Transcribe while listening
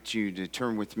invite you to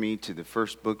turn with me to the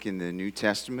first book in the New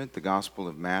Testament, the Gospel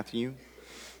of Matthew.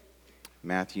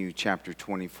 Matthew chapter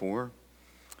 24.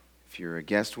 If you're a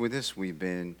guest with us, we've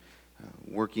been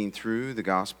working through the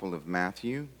Gospel of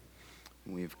Matthew.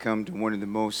 We've come to one of the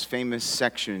most famous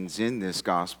sections in this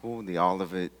Gospel, the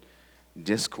Olivet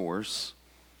Discourse.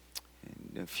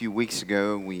 And a few weeks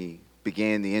ago, we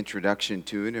began the introduction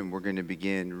to it, and we're going to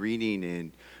begin reading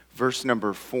in verse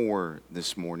number 4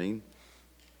 this morning.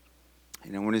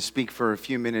 And I want to speak for a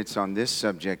few minutes on this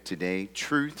subject today,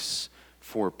 truths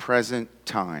for present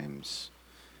times.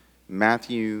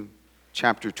 Matthew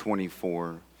chapter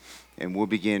 24, and we'll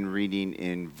begin reading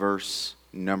in verse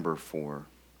number 4.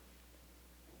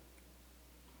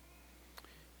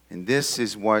 And this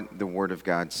is what the Word of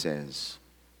God says.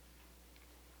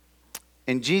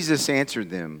 And Jesus answered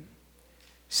them,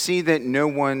 "See that no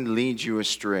one leads you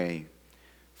astray.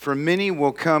 For many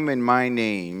will come in my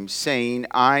name, saying,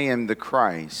 'I am the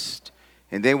Christ,'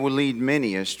 and they will lead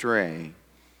many astray.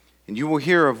 And you will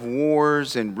hear of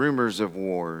wars and rumors of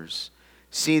wars.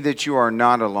 See that you are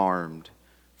not alarmed,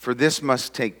 for this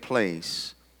must take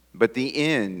place, but the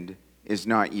end is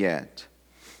not yet.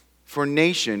 For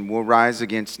nation will rise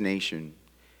against nation,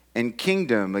 and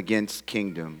kingdom against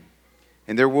kingdom.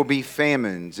 And there will be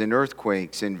famines and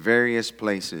earthquakes in various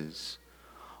places.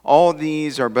 All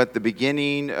these are but the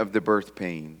beginning of the birth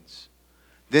pains.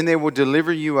 Then they will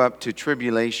deliver you up to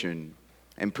tribulation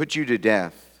and put you to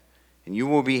death, and you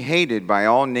will be hated by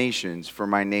all nations for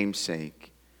my name's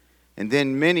sake. And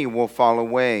then many will fall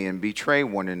away and betray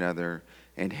one another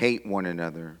and hate one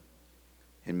another.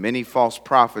 And many false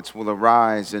prophets will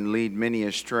arise and lead many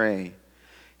astray.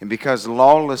 And because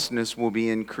lawlessness will be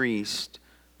increased,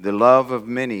 the love of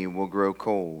many will grow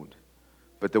cold.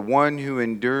 But the one who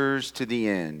endures to the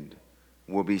end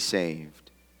will be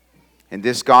saved. And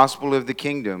this gospel of the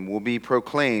kingdom will be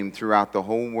proclaimed throughout the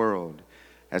whole world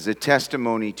as a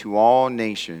testimony to all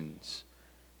nations.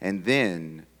 And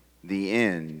then the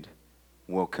end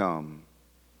will come."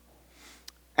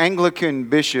 Anglican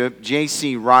Bishop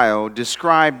J.C. Ryle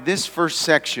described this first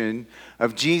section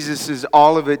of Jesus'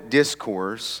 Olivet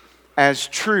Discourse as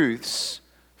truths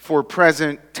for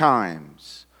present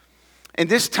times. And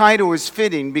this title is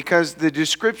fitting because the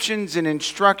descriptions and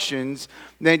instructions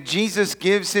that Jesus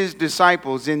gives his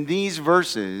disciples in these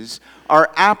verses are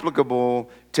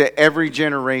applicable to every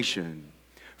generation.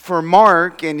 For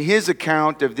Mark, in his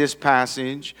account of this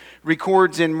passage,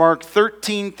 records in Mark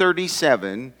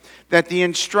 13:37 that the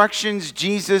instructions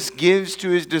Jesus gives to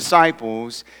his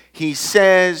disciples, he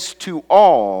says to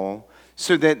all,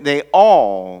 so that they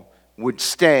all would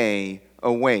stay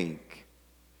awake.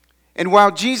 And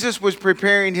while Jesus was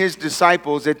preparing his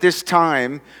disciples at this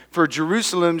time for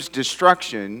Jerusalem's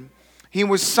destruction, he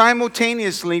was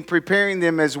simultaneously preparing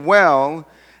them as well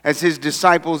as his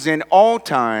disciples in all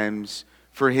times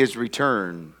for his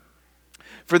return.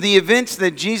 For the events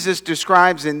that Jesus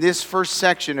describes in this first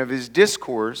section of his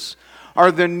discourse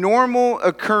are the normal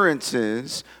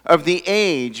occurrences of the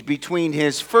age between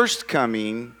his first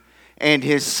coming and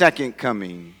his second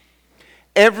coming.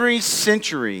 Every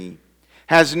century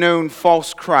has known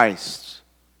false Christs,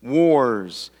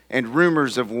 wars and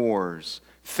rumors of wars,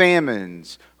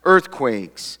 famines,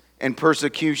 earthquakes, and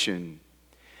persecution.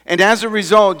 And as a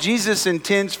result, Jesus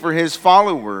intends for his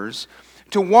followers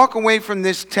to walk away from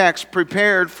this text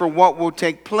prepared for what will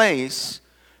take place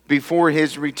before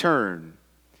his return.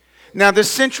 Now, the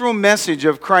central message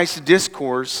of Christ's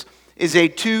discourse is a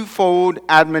twofold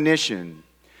admonition.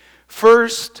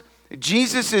 First,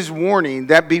 Jesus is warning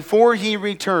that before he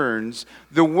returns,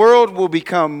 the world will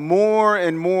become more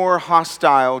and more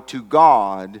hostile to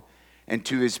God and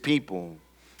to his people.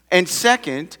 And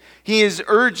second, he is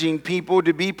urging people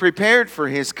to be prepared for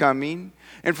his coming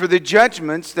and for the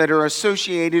judgments that are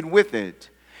associated with it.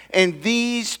 And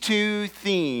these two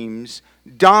themes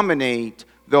dominate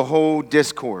the whole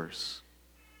discourse.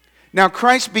 Now,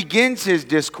 Christ begins his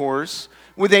discourse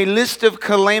with a list of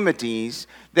calamities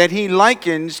that he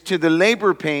likens to the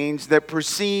labor pains that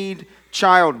precede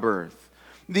childbirth.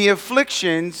 The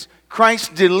afflictions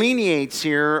Christ delineates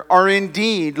here are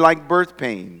indeed like birth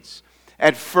pains.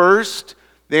 At first,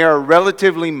 they are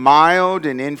relatively mild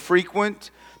and infrequent,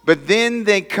 but then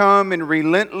they come in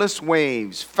relentless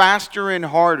waves, faster and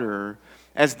harder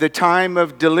as the time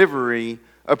of delivery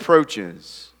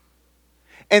approaches.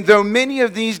 And though many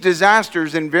of these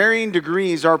disasters in varying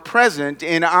degrees are present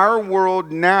in our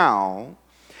world now,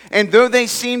 and though they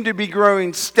seem to be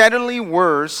growing steadily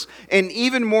worse and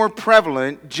even more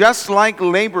prevalent, just like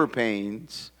labor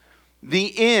pains,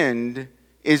 the end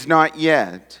is not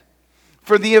yet.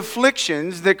 For the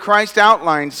afflictions that Christ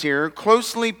outlines here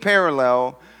closely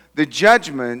parallel the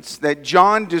judgments that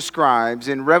John describes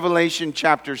in Revelation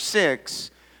chapter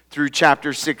 6 through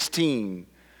chapter 16,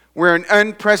 where an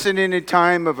unprecedented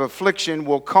time of affliction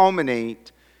will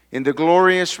culminate in the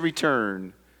glorious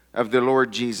return of the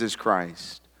Lord Jesus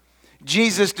Christ.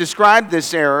 Jesus described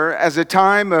this era as a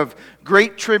time of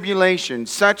great tribulation,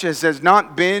 such as has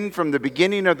not been from the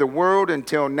beginning of the world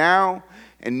until now,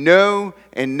 and no,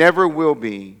 and never will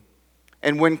be.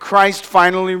 And when Christ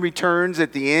finally returns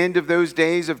at the end of those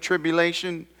days of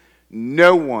tribulation,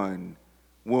 no one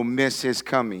will miss his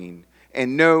coming,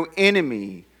 and no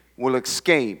enemy will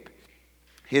escape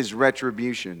his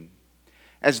retribution.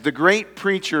 As the great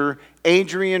preacher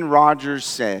Adrian Rogers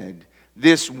said,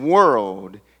 this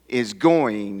world is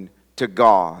going to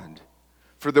God.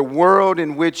 For the world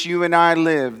in which you and I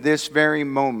live this very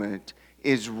moment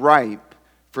is ripe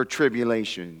for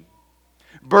tribulation.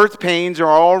 Birth pains are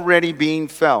already being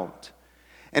felt.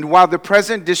 And while the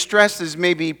present distresses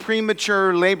may be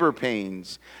premature labor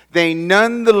pains, they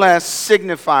nonetheless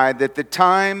signify that the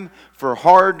time for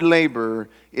hard labor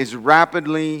is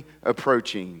rapidly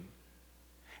approaching.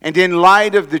 And in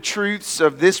light of the truths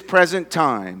of this present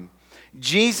time,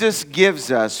 Jesus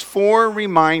gives us 4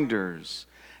 reminders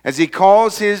as he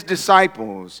calls his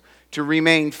disciples to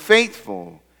remain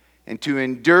faithful and to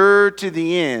endure to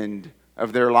the end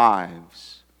of their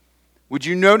lives. Would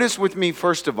you notice with me,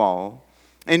 first of all,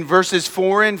 in verses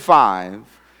 4 and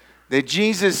 5, that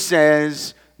Jesus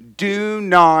says, do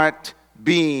not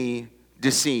be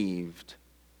deceived.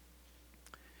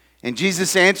 And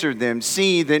Jesus answered them,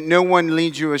 see that no one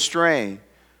leads you astray.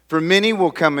 For many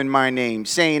will come in my name,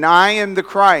 saying, I am the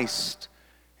Christ,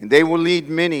 and they will lead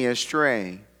many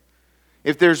astray.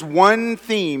 If there's one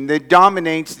theme that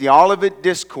dominates the Olivet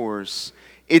Discourse,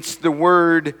 it's the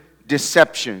word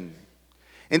deception.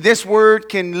 And this word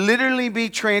can literally be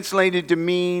translated to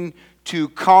mean to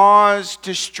cause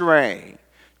to stray,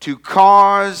 to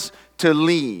cause to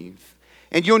leave.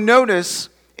 And you'll notice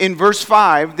in verse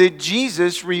 5 that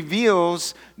Jesus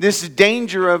reveals this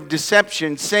danger of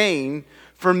deception, saying,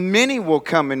 for many will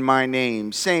come in my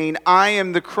name, saying, I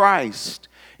am the Christ,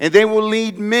 and they will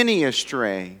lead many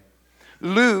astray.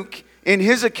 Luke, in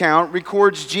his account,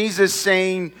 records Jesus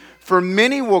saying, for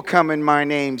many will come in my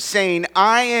name, saying,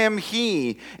 I am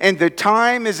he, and the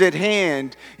time is at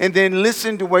hand. And then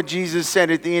listen to what Jesus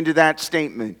said at the end of that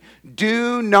statement.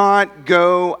 Do not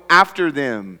go after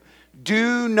them.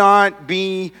 Do not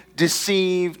be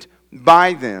deceived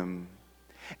by them.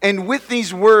 And with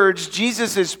these words,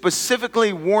 Jesus is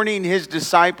specifically warning his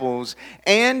disciples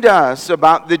and us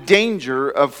about the danger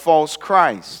of false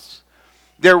Christs.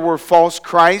 There were false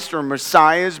Christs or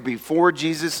Messiahs before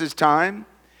Jesus' time.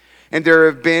 And there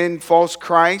have been false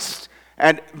Christs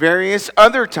at various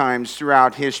other times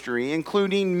throughout history,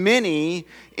 including many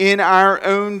in our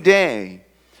own day.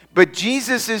 But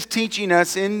Jesus is teaching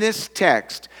us in this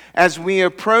text, as we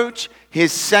approach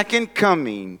his second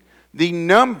coming, the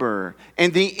number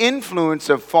and the influence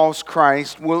of false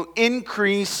Christ will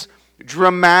increase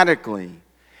dramatically.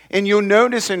 And you'll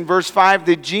notice in verse 5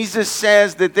 that Jesus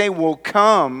says that they will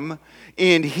come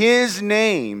in his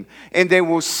name, and they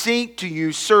will seek to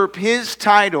usurp his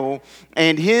title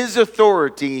and his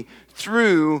authority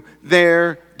through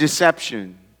their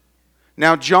deception.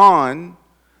 Now, John,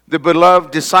 the beloved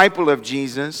disciple of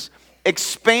Jesus,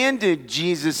 expanded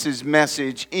Jesus'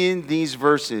 message in these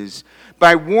verses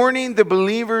by warning the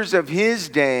believers of his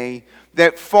day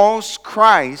that false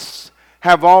Christs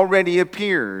have already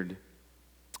appeared.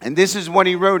 And this is what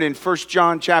he wrote in 1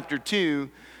 John chapter 2,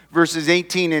 verses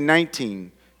 18 and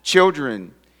 19.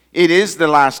 Children, it is the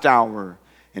last hour.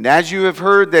 And as you have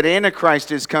heard that Antichrist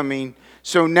is coming,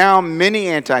 so now many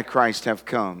Antichrists have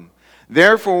come.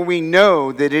 Therefore we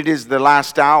know that it is the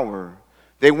last hour.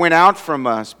 They went out from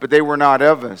us, but they were not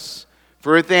of us.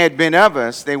 For if they had been of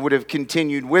us, they would have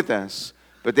continued with us.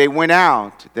 But they went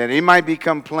out, that it might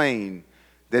become plain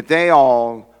that they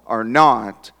all are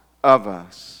not of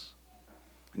us.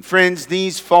 And friends,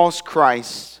 these false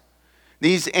Christs,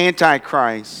 these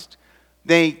antichrists,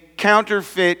 they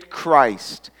counterfeit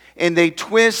Christ, and they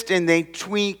twist and they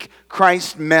tweak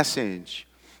Christ's message.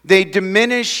 They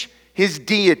diminish his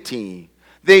deity.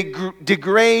 They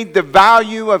degrade the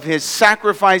value of his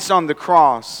sacrifice on the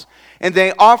cross, and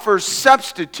they offer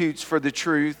substitutes for the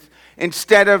truth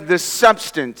instead of the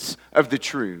substance of the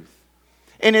truth.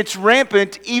 And it's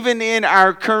rampant even in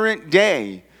our current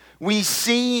day. We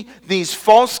see these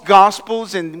false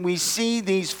gospels and we see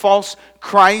these false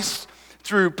Christs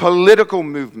through political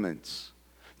movements,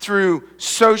 through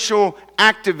social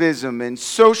activism and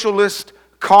socialist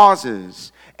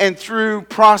causes, and through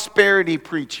prosperity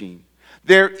preaching.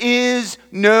 There is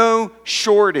no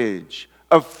shortage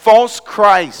of false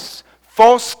Christs,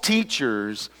 false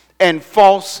teachers, and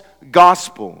false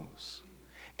gospels.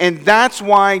 And that's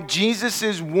why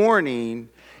Jesus' warning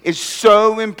is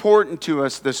so important to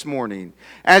us this morning.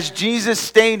 As Jesus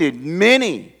stated,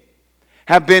 many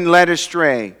have been led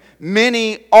astray.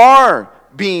 Many are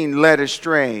being led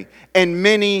astray. And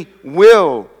many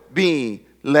will be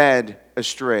led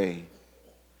astray.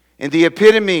 And the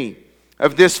epitome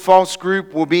of this false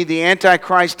group will be the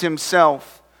Antichrist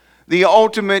himself, the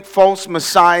ultimate false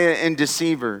Messiah and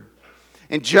deceiver.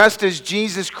 And just as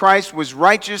Jesus Christ was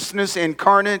righteousness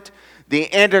incarnate,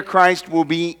 the Antichrist will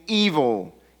be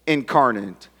evil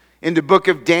incarnate. In the book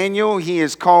of Daniel, he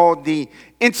is called the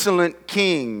insolent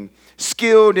king,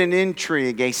 skilled in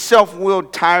intrigue, a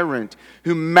self-willed tyrant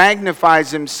who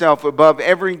magnifies himself above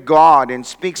every god and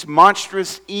speaks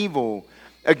monstrous evil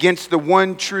against the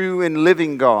one true and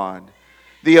living God.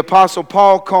 The Apostle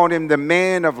Paul called him the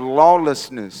man of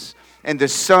lawlessness and the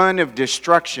son of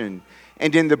destruction.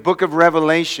 And in the book of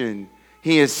Revelation,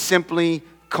 he is simply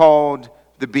called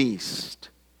the beast.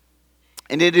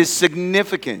 And it is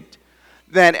significant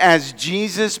that as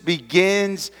Jesus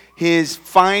begins his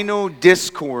final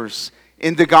discourse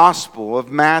in the Gospel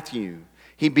of Matthew,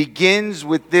 he begins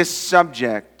with this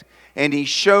subject and he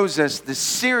shows us the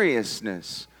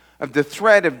seriousness of the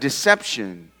threat of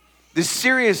deception, the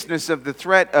seriousness of the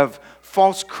threat of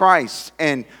false Christs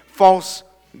and false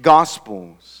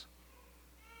gospels,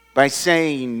 by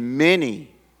saying many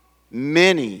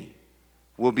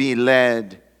will be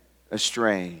led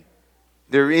astray.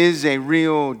 There is a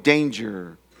real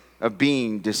danger of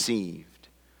being deceived.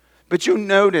 But you'll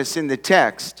notice in the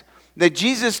text that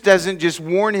Jesus doesn't just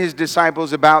warn his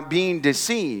disciples about being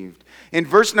deceived. In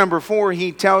verse number 4,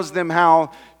 he tells them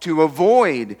how to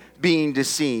avoid being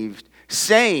deceived,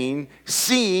 saying,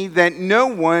 "See that no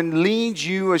one leads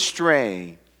you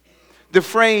astray." The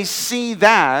phrase "see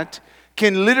that"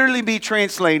 can literally be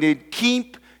translated,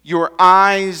 "keep your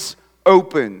eyes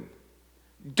open."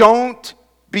 Don't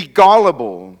be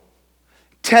gullible.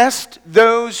 Test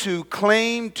those who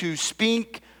claim to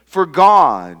speak for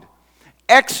God.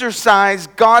 Exercise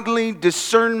godly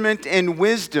discernment and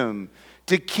wisdom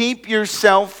to keep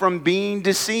yourself from being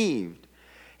deceived.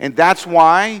 And that's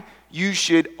why you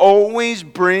should always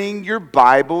bring your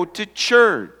Bible to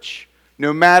church,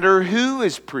 no matter who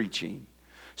is preaching,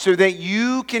 so that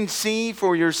you can see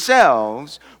for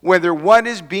yourselves whether what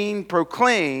is being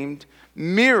proclaimed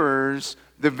mirrors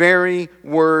the very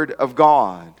Word of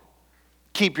God.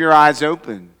 Keep your eyes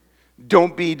open.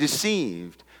 Don't be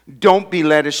deceived. Don't be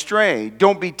led astray.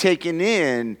 Don't be taken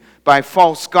in by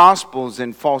false gospels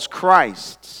and false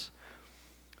Christs.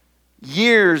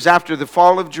 Years after the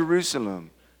fall of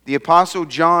Jerusalem, the Apostle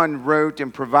John wrote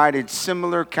and provided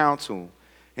similar counsel.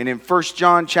 And in 1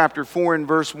 John chapter 4 and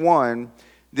verse 1,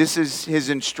 this is his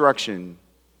instruction.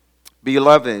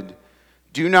 "Beloved,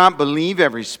 do not believe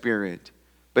every spirit,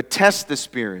 but test the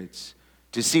spirits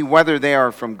to see whether they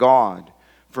are from God.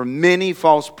 For many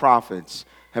false prophets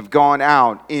have gone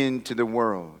out into the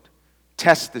world."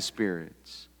 Test the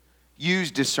spirits.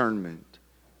 Use discernment.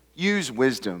 Use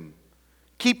wisdom.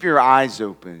 Keep your eyes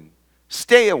open.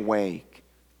 Stay awake.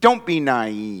 Don't be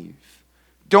naive.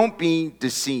 Don't be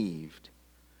deceived.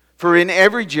 For in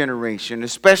every generation,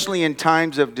 especially in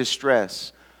times of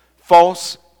distress,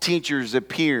 false teachers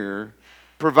appear,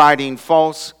 providing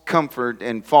false comfort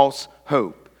and false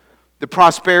hope. The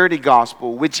prosperity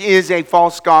gospel, which is a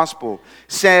false gospel,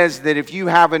 says that if you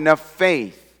have enough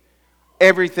faith,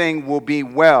 everything will be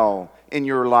well in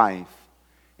your life.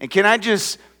 And can I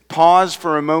just pause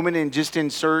for a moment and just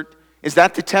insert, is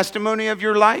that the testimony of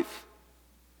your life?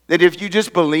 That if you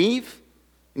just believe,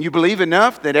 and you believe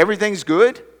enough that everything's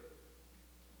good?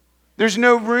 There's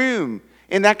no room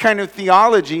in that kind of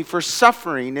theology for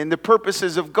suffering and the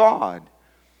purposes of God.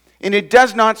 And it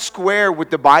does not square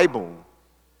with the Bible.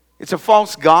 It's a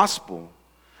false gospel.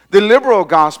 The liberal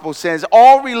gospel says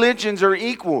all religions are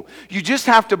equal. You just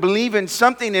have to believe in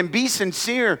something and be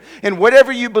sincere. And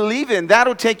whatever you believe in,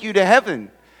 that'll take you to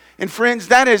heaven. And friends,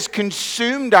 that has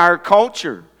consumed our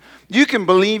culture. You can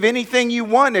believe anything you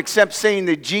want except saying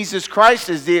that Jesus Christ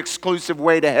is the exclusive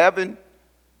way to heaven.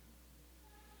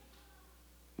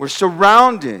 We're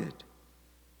surrounded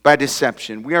by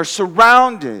deception. We are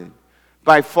surrounded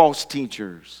by false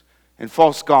teachers and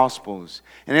false gospels.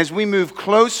 And as we move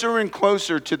closer and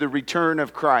closer to the return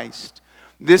of Christ,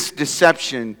 this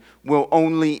deception will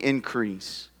only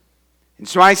increase. And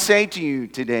so I say to you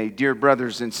today, dear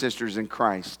brothers and sisters in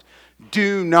Christ,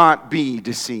 do not be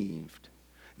deceived.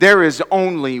 There is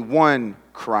only one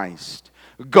Christ,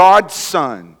 God's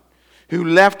Son, who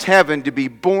left heaven to be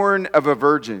born of a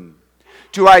virgin,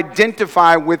 to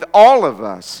identify with all of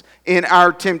us in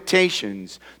our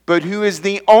temptations, but who is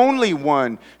the only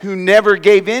one who never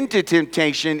gave in to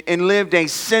temptation and lived a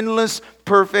sinless,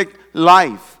 perfect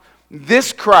life.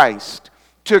 This Christ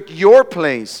took your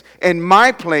place and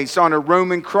my place on a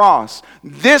Roman cross.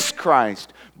 This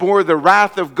Christ bore the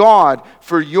wrath of God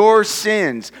for your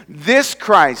sins. This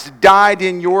Christ died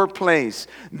in your place.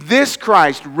 This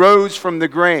Christ rose from the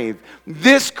grave.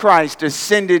 This Christ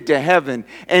ascended to heaven.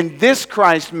 And this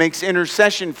Christ makes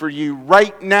intercession for you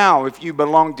right now if you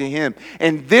belong to Him.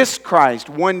 And this Christ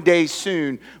one day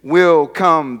soon will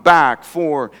come back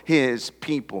for His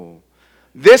people.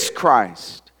 This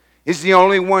Christ is the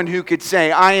only one who could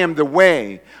say, I am the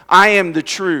way, I am the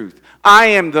truth, I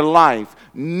am the life.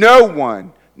 No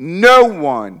one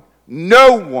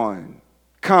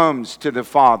comes to the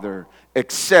Father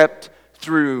except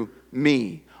through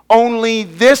me. Only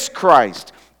this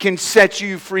Christ can set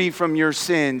you free from your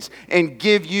sins and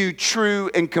give you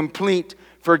true and complete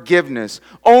forgiveness.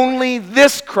 Only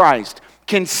this Christ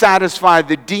can satisfy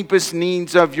the deepest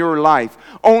needs of your life.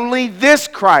 Only this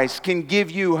Christ can give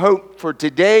you hope for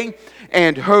today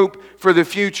and hope for the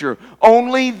future.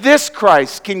 Only this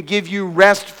Christ can give you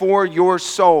rest for your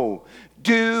soul.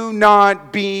 Do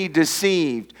not be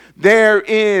deceived. There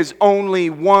is only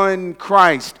one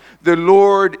Christ, the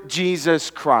Lord Jesus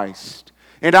Christ.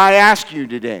 And I ask you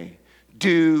today,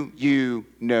 do you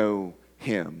know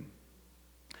Him?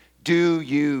 Do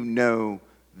you know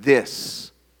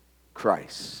this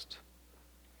Christ?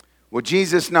 Well,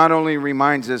 Jesus not only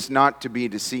reminds us not to be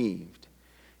deceived,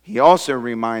 He also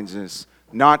reminds us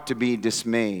not to be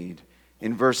dismayed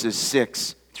in verses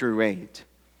 6 through 8.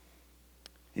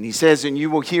 And He says, and you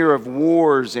will hear of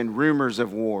wars and rumors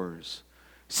of wars.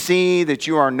 See that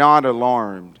you are not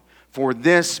alarmed, for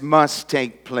this must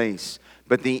take place,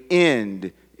 but the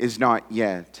end is not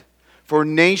yet. For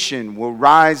nation will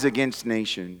rise against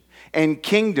nation, and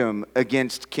kingdom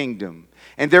against kingdom.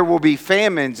 And there will be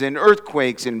famines and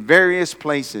earthquakes in various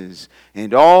places,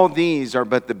 and all these are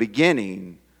but the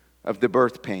beginning of the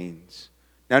birth pains.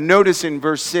 Now notice in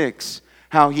verse 6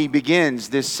 how he begins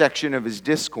this section of his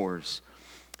discourse.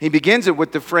 He begins it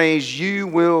with the phrase, you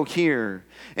will hear.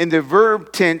 And the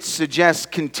verb tense suggests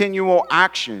continual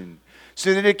action,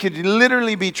 so that it could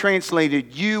literally be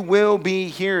translated, you will be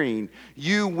hearing.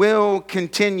 You will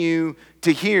continue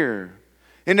to hear.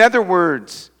 In other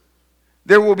words,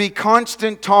 there will be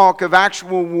constant talk of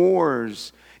actual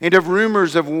wars and of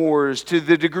rumors of wars to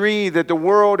the degree that the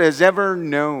world has ever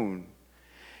known.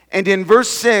 And in verse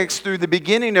 6 through the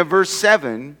beginning of verse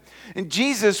 7, and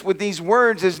Jesus with these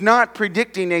words is not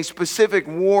predicting a specific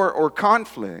war or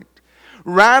conflict.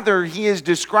 Rather, he is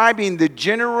describing the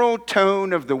general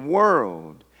tone of the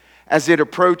world as it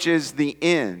approaches the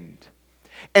end.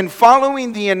 And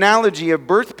following the analogy of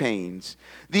birth pains,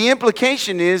 the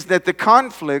implication is that the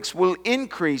conflicts will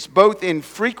increase both in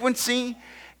frequency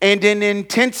and in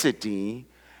intensity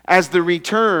as the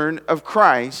return of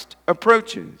Christ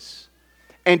approaches.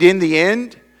 And in the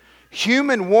end,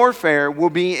 human warfare will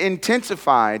be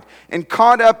intensified and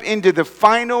caught up into the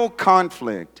final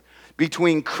conflict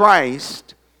between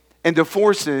Christ and the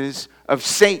forces of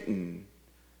Satan.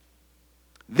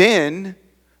 Then,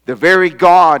 the very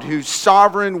God whose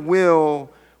sovereign will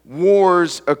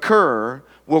wars occur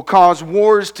will cause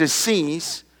wars to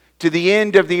cease to the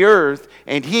end of the earth,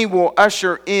 and he will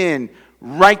usher in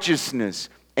righteousness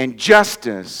and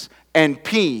justice and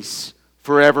peace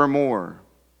forevermore.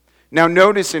 Now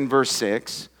notice in verse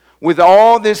 6, with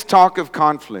all this talk of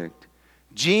conflict,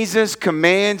 Jesus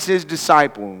commands his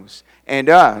disciples and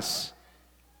us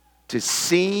to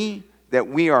see that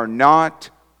we are not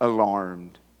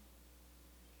alarmed.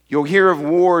 You'll hear of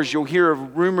wars, you'll hear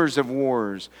of rumors of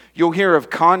wars, you'll hear of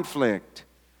conflict.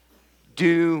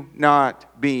 Do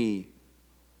not be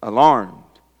alarmed.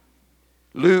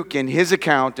 Luke, in his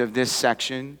account of this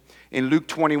section, in Luke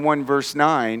 21, verse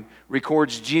 9,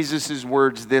 records Jesus'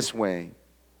 words this way.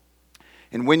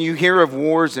 And when you hear of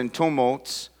wars and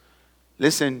tumults,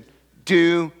 listen,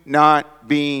 do not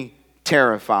be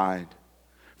terrified,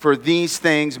 for these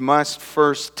things must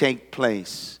first take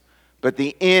place, but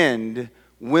the end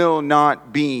will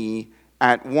not be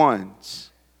at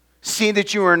once. See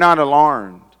that you are not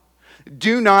alarmed.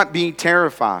 Do not be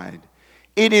terrified.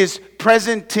 It is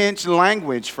present tense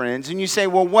language, friends. And you say,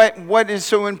 well, what is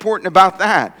so important about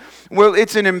that? Well,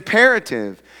 it's an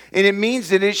imperative, and it means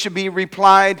that it should be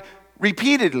replied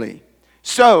repeatedly.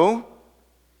 So,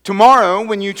 tomorrow,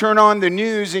 when you turn on the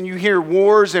news and you hear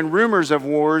wars and rumors of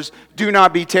wars, do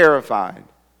not be terrified.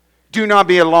 Do not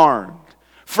be alarmed.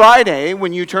 Friday,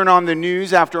 when you turn on the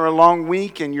news after a long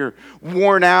week and you're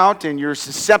worn out and you're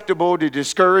susceptible to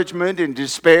discouragement and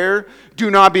despair, do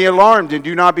not be alarmed and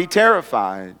do not be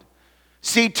terrified.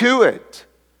 See to it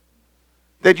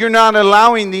that you're not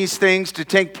allowing these things to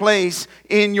take place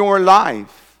in your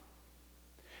life.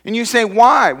 And you say,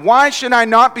 why? Why should I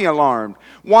not be alarmed?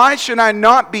 Why should I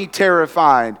not be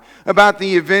terrified about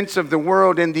the events of the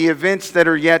world and the events that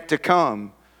are yet to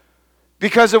come?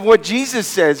 Because of what Jesus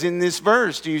says in this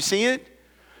verse. Do you see it?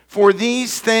 For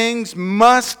these things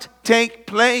must take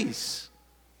place,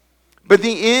 but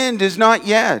the end is not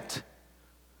yet.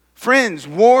 Friends,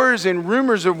 wars and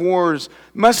rumors of wars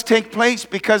must take place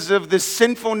because of the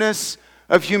sinfulness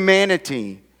of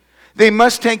humanity. They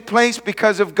must take place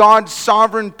because of God's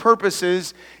sovereign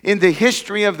purposes in the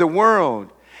history of the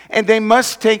world. And they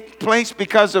must take place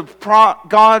because of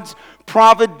God's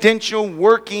providential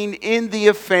working in the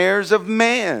affairs of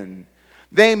man.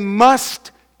 They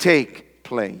must take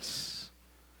place.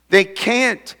 They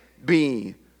can't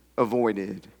be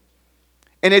avoided.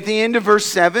 And at the end of verse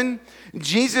 7,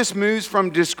 Jesus moves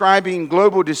from describing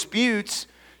global disputes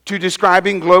to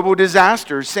describing global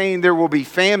disasters, saying there will be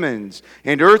famines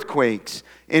and earthquakes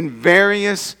in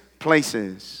various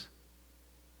places.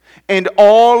 And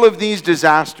all of these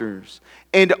disasters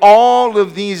and all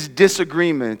of these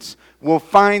disagreements will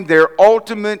find their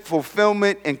ultimate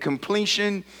fulfillment and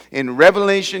completion in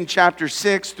Revelation chapter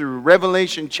 6 through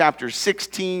Revelation chapter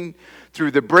 16,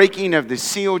 through the breaking of the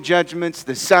seal judgments,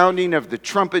 the sounding of the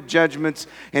trumpet judgments,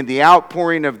 and the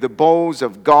outpouring of the bowls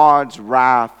of God's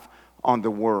wrath on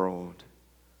the world.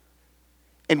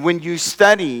 And when you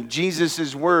study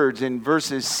Jesus' words in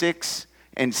verses 6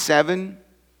 and 7,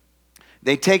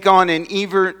 they take on an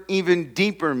even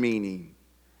deeper meaning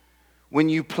when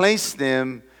you place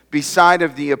them beside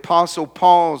of the Apostle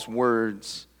Paul's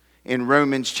words in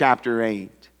Romans chapter 8,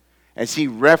 as he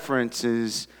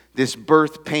references this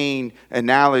birth pain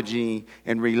analogy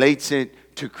and relates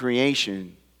it to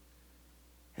creation.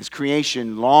 As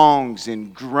creation longs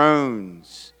and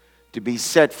groans to be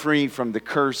set free from the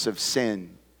curse of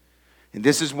sin. And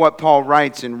this is what Paul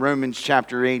writes in Romans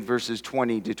chapter 8, verses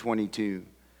 20 to 22.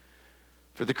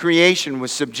 For the creation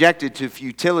was subjected to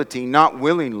futility, not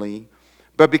willingly,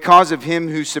 but because of him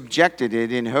who subjected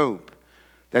it, in hope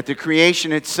that the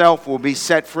creation itself will be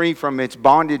set free from its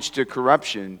bondage to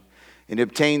corruption and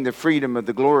obtain the freedom of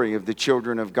the glory of the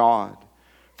children of God.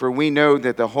 For we know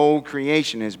that the whole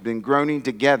creation has been groaning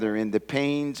together in the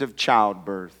pains of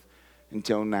childbirth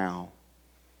until now.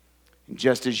 And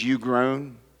just as you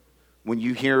groan when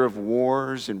you hear of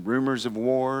wars and rumors of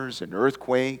wars and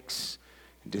earthquakes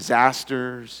and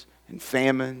disasters and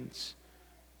famines,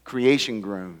 creation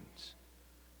groans.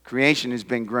 Creation has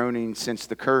been groaning since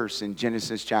the curse in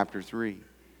Genesis chapter 3.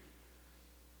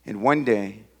 And one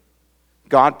day,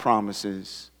 God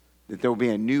promises that there will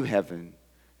be a new heaven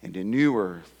and a new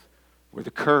earth where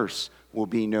the curse will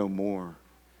be no more.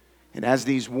 And as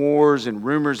these wars and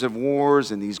rumors of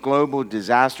wars and these global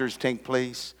disasters take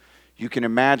place, you can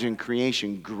imagine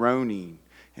creation groaning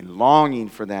and longing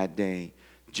for that day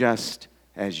just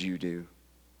as you do.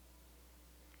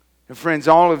 And friends,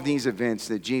 all of these events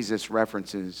that Jesus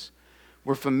references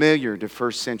were familiar to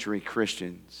first century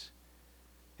Christians.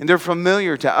 And they're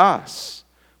familiar to us.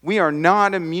 We are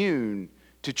not immune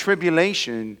to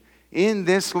tribulation in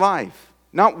this life.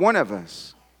 Not one of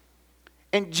us.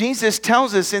 And Jesus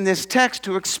tells us in this text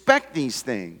to expect these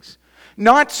things.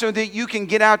 Not so that you can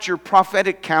get out your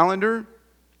prophetic calendar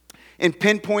and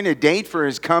pinpoint a date for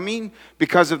his coming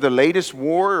because of the latest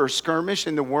war or skirmish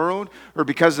in the world or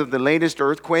because of the latest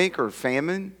earthquake or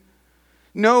famine.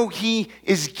 No, he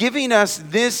is giving us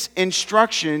this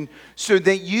instruction so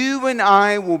that you and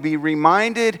I will be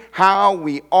reminded how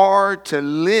we are to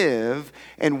live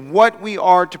and what we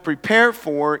are to prepare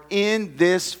for in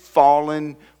this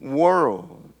fallen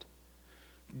world.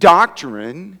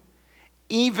 Doctrine,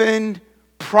 even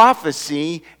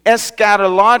prophecy,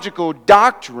 eschatological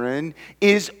doctrine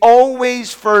is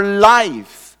always for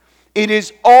life. It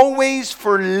is always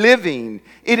for living.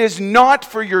 It is not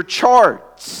for your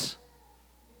charts.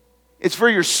 It's for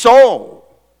your soul.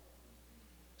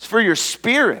 It's for your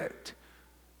spirit.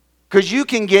 Because you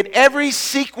can get every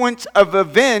sequence of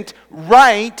event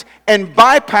right and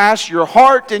bypass your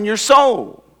heart and your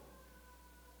soul.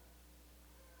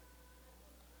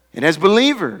 And as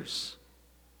believers,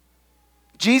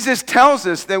 Jesus tells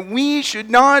us that we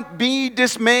should not be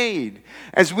dismayed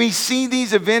as we see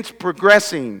these events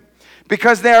progressing,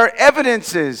 because they are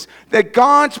evidences that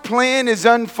God's plan is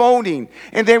unfolding,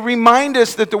 and they remind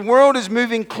us that the world is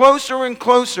moving closer and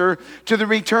closer to the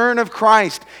return of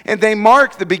Christ, and they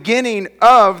mark the beginning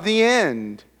of the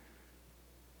end.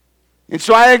 And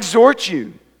so I exhort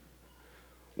you,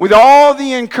 with all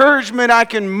the encouragement I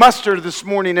can muster this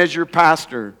morning as your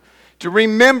pastor, to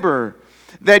remember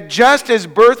that just as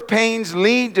birth pains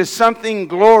lead to something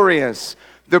glorious,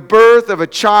 the birth of a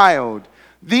child,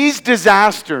 these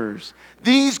disasters,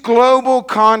 these global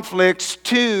conflicts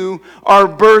too are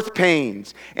birth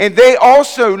pains. And they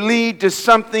also lead to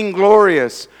something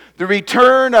glorious, the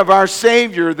return of our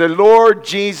Savior, the Lord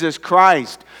Jesus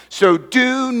Christ. So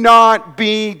do not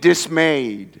be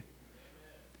dismayed.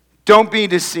 Don't be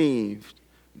deceived.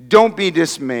 Don't be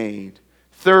dismayed.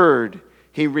 Third,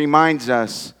 he reminds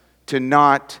us to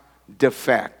not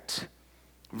defect.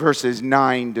 Verses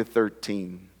 9 to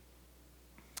 13.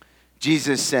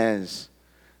 Jesus says,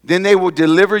 then they will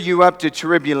deliver you up to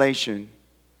tribulation,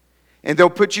 and they'll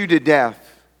put you to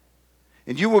death,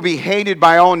 and you will be hated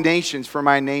by all nations for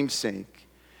my name's sake.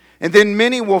 And then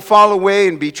many will fall away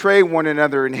and betray one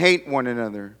another and hate one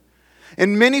another.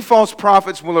 And many false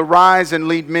prophets will arise and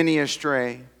lead many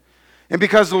astray. And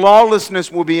because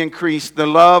lawlessness will be increased, the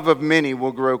love of many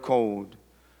will grow cold.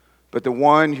 But the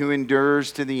one who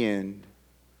endures to the end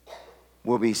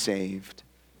will be saved.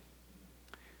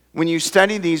 When you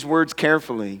study these words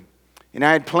carefully, and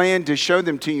I had planned to show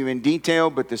them to you in detail,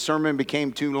 but the sermon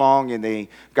became too long and they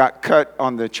got cut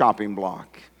on the chopping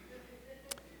block.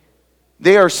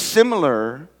 They are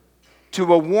similar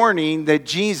to a warning that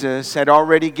Jesus had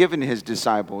already given his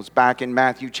disciples back in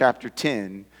Matthew chapter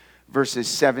 10, verses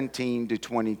 17 to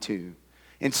 22.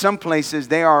 In some places,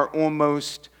 they are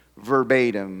almost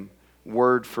verbatim,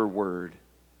 word for word.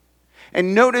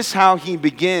 And notice how he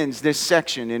begins this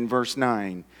section in verse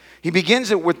 9. He begins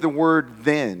it with the word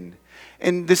then.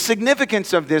 And the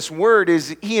significance of this word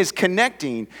is he is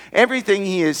connecting everything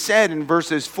he has said in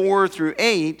verses 4 through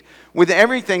 8 with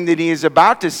everything that he is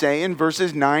about to say in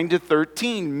verses 9 to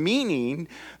 13, meaning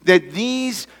that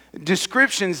these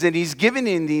descriptions that he's given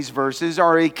in these verses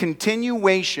are a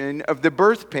continuation of the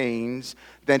birth pains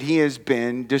that he has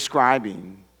been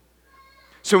describing.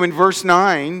 So in verse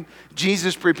 9,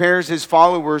 Jesus prepares his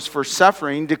followers for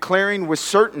suffering, declaring with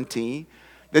certainty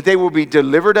that they will be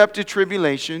delivered up to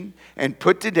tribulation and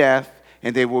put to death,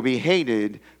 and they will be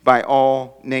hated by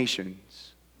all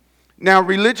nations. Now,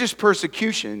 religious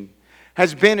persecution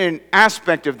has been an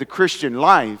aspect of the Christian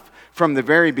life from the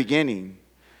very beginning.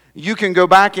 You can go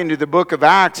back into the book of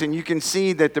Acts and you can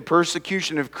see that the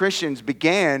persecution of Christians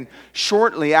began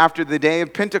shortly after the day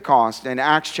of Pentecost in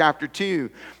Acts chapter 2,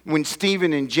 when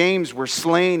Stephen and James were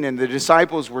slain and the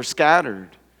disciples were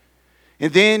scattered.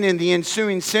 And then in the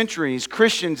ensuing centuries,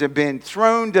 Christians have been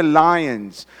thrown to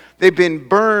lions. They've been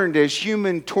burned as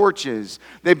human torches.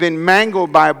 They've been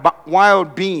mangled by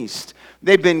wild beasts.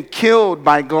 They've been killed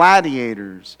by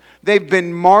gladiators. They've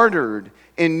been martyred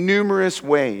in numerous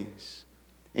ways.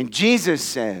 And Jesus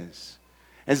says,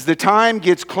 as the time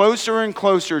gets closer and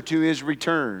closer to his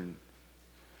return,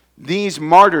 these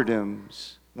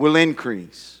martyrdoms will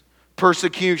increase.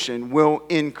 Persecution will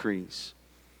increase.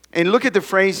 And look at the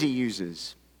phrase he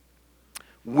uses,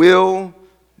 will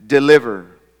deliver.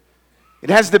 It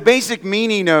has the basic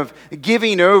meaning of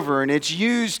giving over, and it's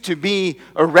used to be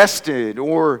arrested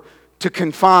or to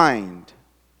confined.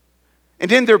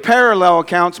 And in their parallel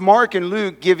accounts, Mark and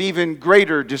Luke give even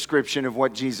greater description of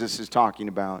what Jesus is talking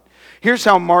about. Here's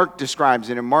how Mark describes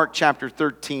it in Mark chapter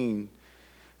 13,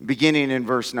 beginning in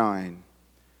verse 9.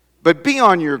 But be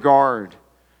on your guard,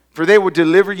 for they will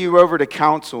deliver you over to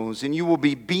councils, and you will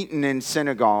be beaten in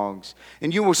synagogues,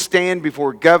 and you will stand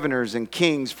before governors and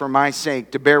kings for my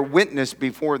sake to bear witness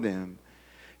before them.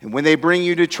 And when they bring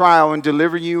you to trial and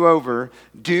deliver you over,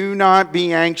 do not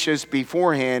be anxious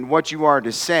beforehand what you are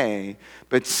to say,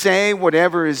 but say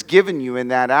whatever is given you in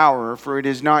that hour, for it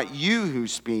is not you who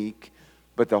speak,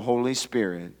 but the Holy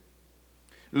Spirit.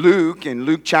 Luke, in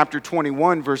Luke chapter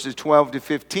 21, verses 12 to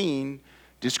 15,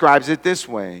 describes it this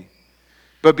way.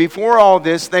 But before all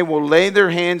this, they will lay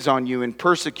their hands on you and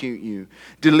persecute you,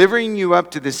 delivering you up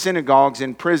to the synagogues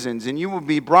and prisons, and you will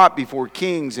be brought before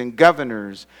kings and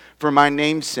governors for my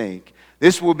name's sake.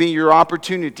 This will be your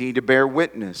opportunity to bear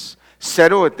witness.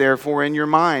 Settle it therefore in your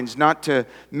minds, not to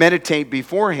meditate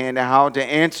beforehand how to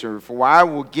answer, for I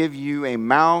will give you a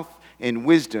mouth and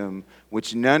wisdom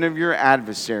which none of your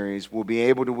adversaries will be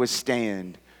able to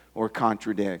withstand or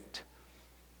contradict.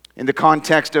 In the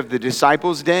context of the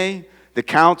disciples' day, the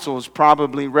councils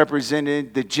probably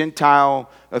represented the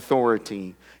Gentile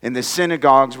authority, and the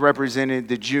synagogues represented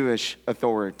the Jewish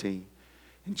authority.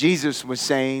 And Jesus was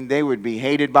saying they would be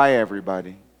hated by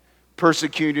everybody,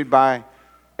 persecuted by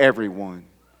everyone.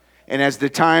 And as the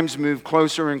times move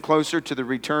closer and closer to the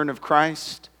return of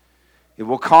Christ, it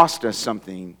will cost us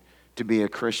something to be a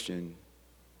Christian.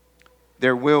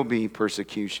 there will be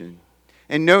persecution.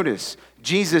 And notice,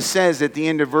 Jesus says at the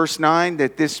end of verse 9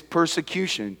 that this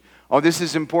persecution, this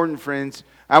is important, friends.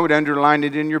 I would underline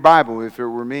it in your Bible if it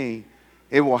were me.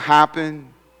 It will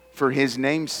happen for his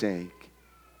name's sake.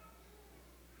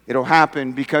 It'll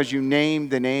happen because you name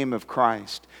the name of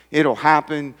Christ. It'll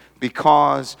happen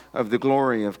because of the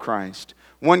glory of Christ.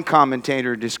 One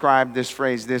commentator described this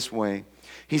phrase this way.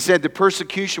 He said, the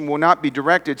persecution will not be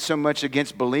directed so much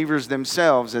against believers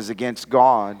themselves as against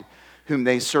God, whom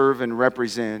they serve and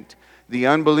represent. The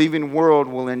unbelieving world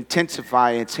will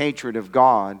intensify its hatred of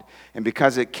God, and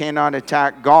because it cannot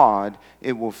attack God,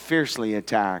 it will fiercely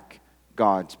attack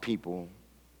God's people.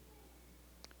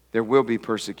 There will be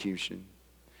persecution.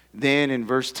 Then in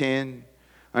verse 10,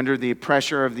 under the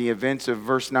pressure of the events of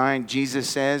verse 9, Jesus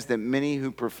says that many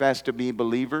who profess to be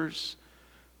believers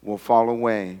will fall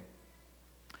away.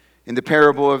 In the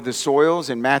parable of the soils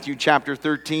in Matthew chapter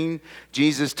 13,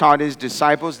 Jesus taught his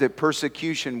disciples that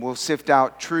persecution will sift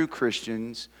out true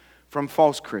Christians from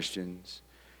false Christians.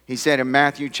 He said in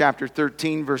Matthew chapter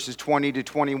 13, verses 20 to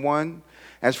 21,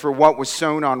 as for what was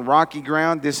sown on rocky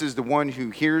ground, this is the one who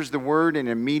hears the word and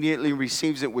immediately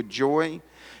receives it with joy.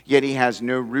 Yet he has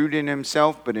no root in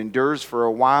himself, but endures for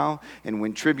a while. And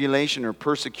when tribulation or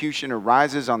persecution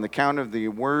arises on the account of the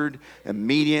word,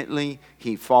 immediately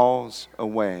he falls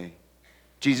away.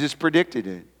 Jesus predicted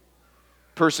it.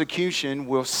 Persecution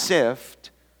will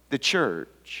sift the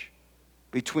church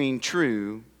between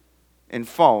true and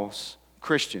false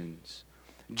Christians.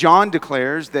 John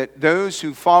declares that those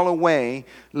who fall away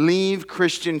leave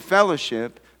Christian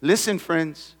fellowship, listen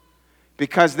friends,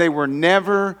 because they were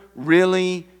never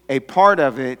really a part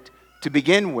of it to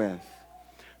begin with.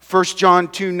 1 John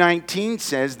 2:19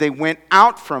 says, they went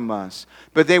out from us,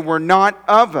 but they were not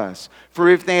of us. For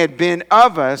if they had been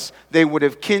of us, they would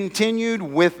have continued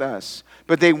with us.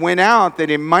 But they went out that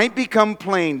it might become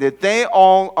plain that they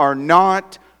all are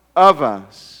not of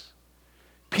us.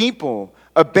 People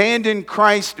abandoned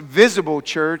Christ's visible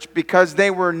church because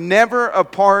they were never a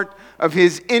part of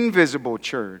his invisible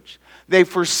church. They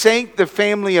forsake the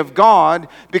family of God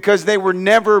because they were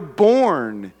never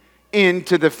born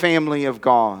into the family of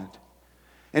God.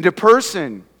 And a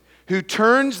person who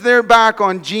turns their back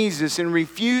on Jesus and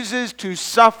refuses to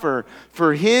suffer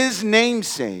for his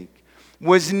namesake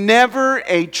was never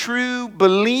a true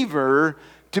believer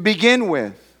to begin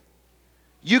with.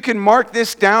 You can mark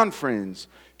this down, friends.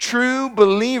 True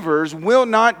believers will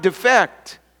not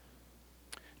defect.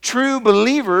 True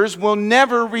believers will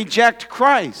never reject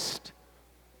Christ.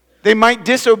 They might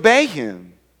disobey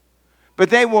him, but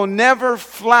they will never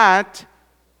flat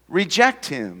reject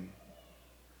him.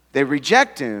 They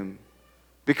reject him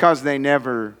because they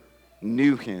never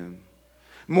knew him.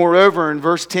 Moreover, in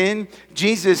verse 10,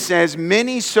 Jesus says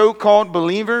many so-called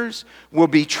believers will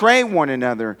betray one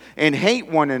another and hate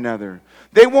one another.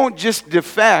 They won't just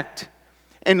defect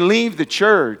and leave the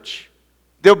church.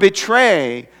 They'll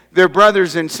betray their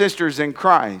brothers and sisters in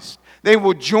Christ. They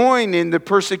will join in the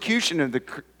persecution of the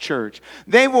church.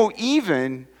 They will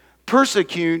even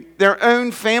persecute their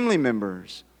own family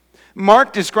members.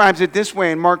 Mark describes it this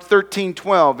way in Mark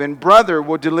 13:12, and brother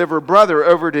will deliver brother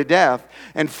over to death,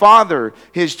 and father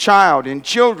his child, and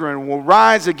children will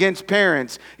rise against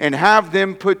parents and have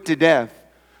them put to death.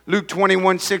 Luke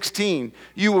 21:16,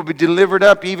 you will be delivered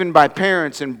up even by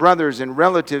parents and brothers and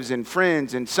relatives and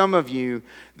friends, and some of you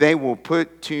they will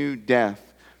put to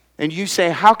death. And you say,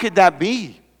 how could that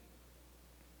be?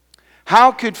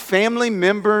 How could family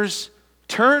members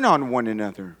turn on one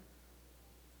another?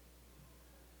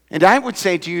 And I would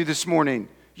say to you this morning,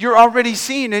 you're already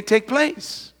seeing it take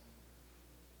place.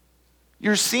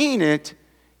 You're seeing it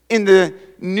in the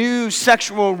new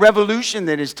sexual revolution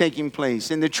that is taking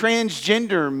place, in the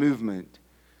transgender movement,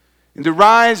 in the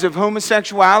rise of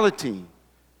homosexuality,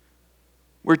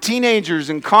 where teenagers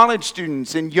and college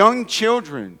students and young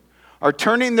children are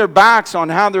turning their backs on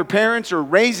how their parents are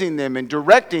raising them and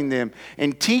directing them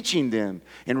and teaching them,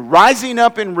 and rising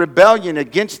up in rebellion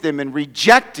against them and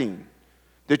rejecting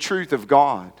the truth of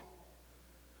God.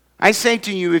 I say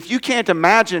to you, if you can't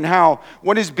imagine how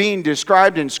what is being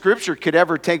described in Scripture could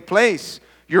ever take place,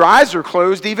 your eyes are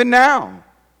closed even now.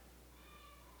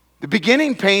 The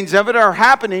beginning pains of it are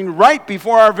happening right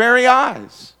before our very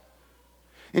eyes.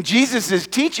 And Jesus is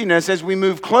teaching us as we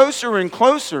move closer and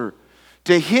closer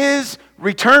to his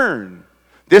return,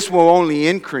 this will only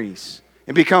increase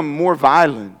and become more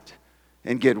violent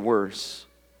and get worse.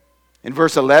 In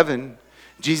verse 11,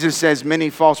 Jesus says many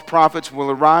false prophets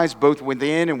will arise both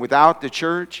within and without the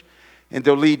church, and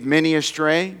they'll lead many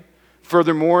astray.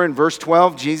 Furthermore, in verse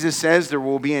 12, Jesus says there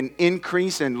will be an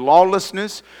increase in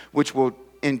lawlessness, which will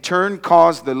in turn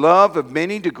cause the love of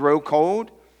many to grow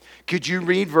cold? Could you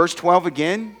read verse 12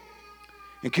 again?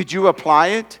 And could you apply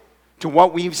it to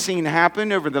what we've seen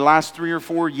happen over the last 3 or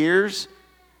 4 years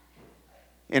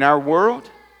in our world?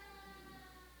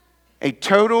 A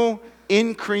total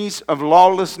increase of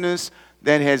lawlessness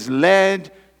that has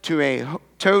led to a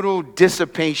total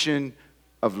dissipation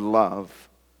of love.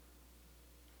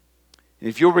 And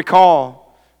if you'll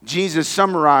recall, Jesus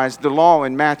summarized the law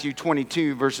in Matthew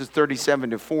 22, verses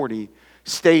 37 to 40,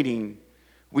 stating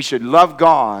we should love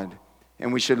God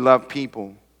and we should love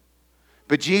people.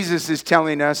 But Jesus is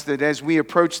telling us that as we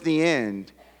approach the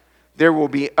end, there will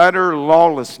be utter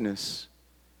lawlessness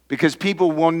because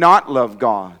people will not love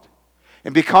God.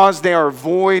 And because they are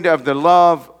void of the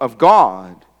love of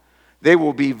God, they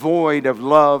will be void of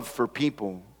love for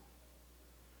people.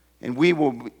 And we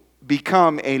will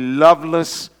become a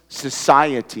loveless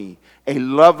society, a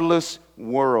loveless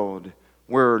world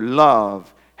where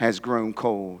love has grown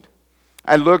cold.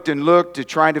 I looked and looked to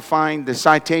try to find the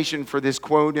citation for this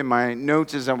quote in my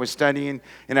notes as I was studying,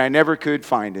 and I never could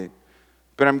find it.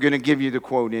 But I'm going to give you the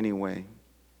quote anyway.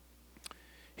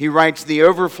 He writes, "The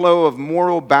overflow of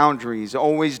moral boundaries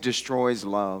always destroys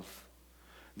love.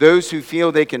 Those who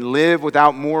feel they can live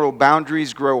without moral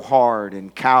boundaries grow hard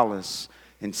and callous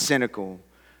and cynical.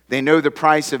 They know the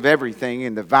price of everything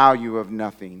and the value of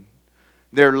nothing.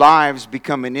 Their lives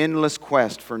become an endless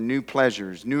quest for new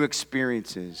pleasures, new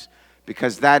experiences,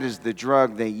 because that is the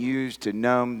drug they use to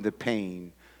numb the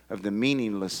pain of the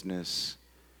meaninglessness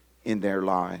in their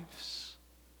lives."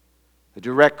 A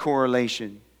direct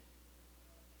correlation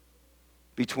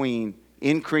between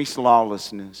increased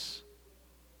lawlessness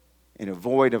and a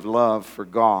void of love for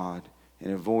God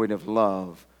and a void of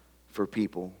love for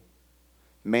people.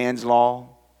 Man's law,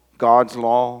 God's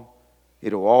law,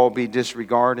 it'll all be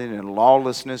disregarded, and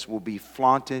lawlessness will be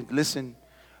flaunted, listen,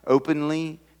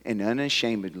 openly and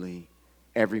unashamedly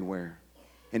everywhere.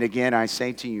 And again, I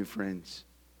say to you, friends,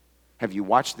 have you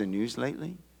watched the news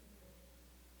lately?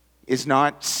 Is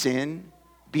not sin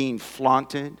being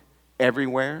flaunted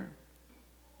everywhere?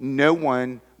 No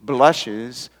one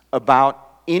blushes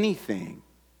about anything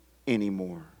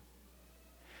anymore.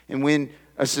 And when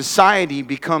a society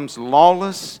becomes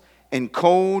lawless and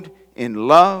cold in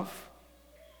love,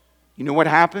 you know what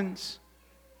happens?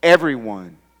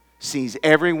 Everyone sees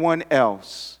everyone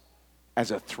else as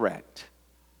a threat.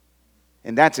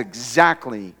 And that's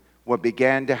exactly what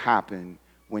began to happen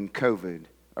when COVID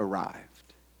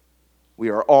arrived. We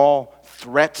are all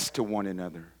threats to one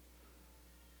another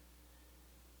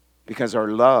because our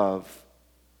love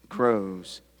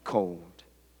grows cold.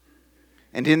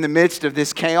 And in the midst of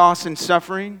this chaos and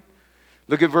suffering,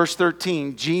 look at verse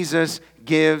 13. Jesus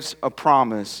gives a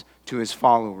promise to his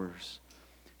followers.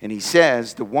 And he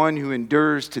says, the one who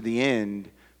endures to the end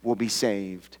will be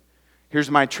saved. Here's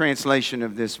my translation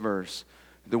of this verse.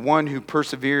 The one who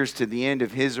perseveres to the end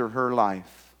of his or her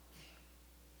life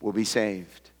will be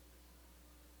saved.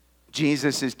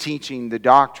 Jesus is teaching the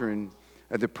doctrine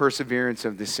of the perseverance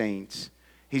of the saints.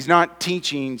 He's not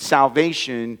teaching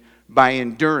salvation by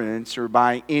endurance or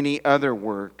by any other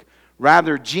work.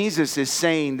 Rather, Jesus is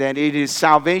saying that it is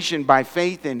salvation by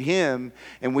faith in him.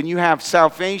 And when you have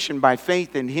salvation by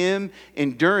faith in him,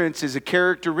 endurance is a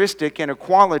characteristic and a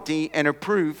quality and a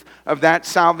proof of that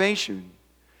salvation.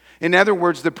 In other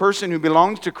words, the person who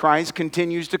belongs to Christ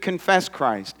continues to confess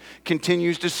Christ,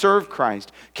 continues to serve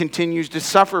Christ, continues to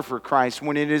suffer for Christ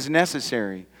when it is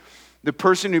necessary. The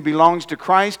person who belongs to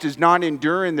Christ does not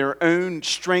endure in their own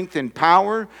strength and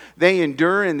power. They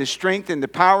endure in the strength and the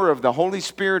power of the Holy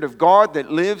Spirit of God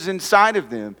that lives inside of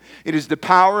them. It is the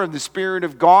power of the Spirit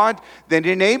of God that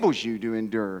enables you to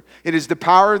endure. It is the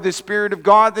power of the Spirit of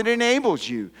God that enables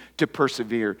you to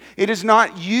persevere. It is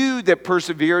not you that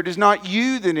persevere. It is not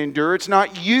you that endure. It's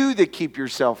not you that keep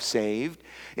yourself saved.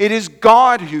 It is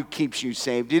God who keeps you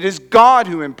saved. It is God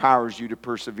who empowers you to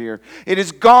persevere. It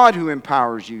is God who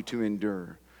empowers you to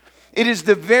endure. It is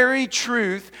the very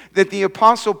truth that the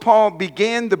Apostle Paul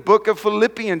began the book of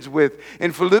Philippians with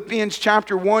in Philippians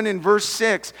chapter 1 and verse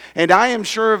 6. And I am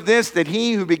sure of this, that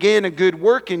he who began a good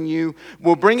work in you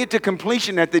will bring it to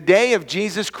completion at the day of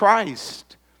Jesus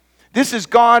Christ. This is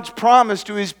God's promise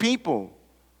to his people.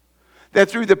 That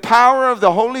through the power of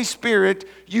the Holy Spirit,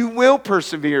 you will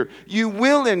persevere, you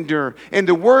will endure. And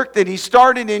the work that he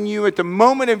started in you at the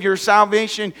moment of your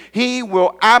salvation, he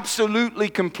will absolutely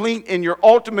complete in your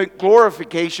ultimate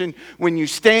glorification when you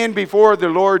stand before the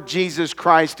Lord Jesus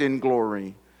Christ in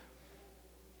glory.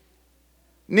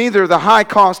 Neither the high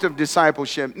cost of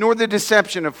discipleship, nor the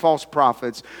deception of false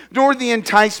prophets, nor the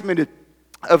enticement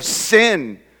of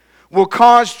sin will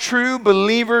cause true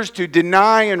believers to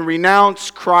deny and renounce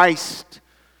Christ.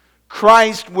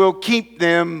 Christ will keep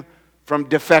them from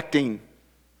defecting.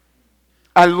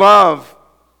 I love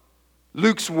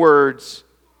Luke's words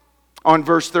on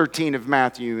verse 13 of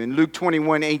Matthew in Luke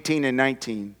 21:18 and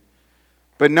 19.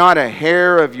 But not a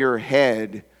hair of your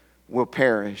head will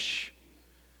perish.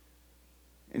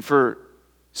 And for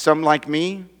some like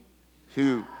me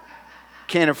who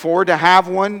can't afford to have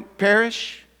one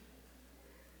perish,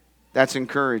 that's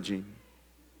encouraging.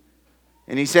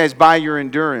 And he says, by your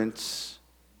endurance,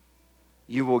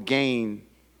 you will gain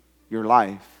your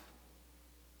life.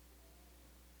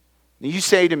 Now you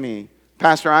say to me,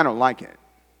 Pastor, I don't like it.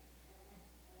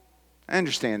 I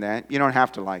understand that. You don't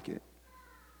have to like it.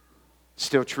 It's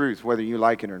still truth, whether you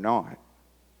like it or not.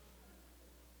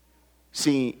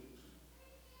 See,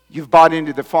 you've bought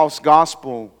into the false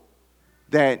gospel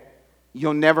that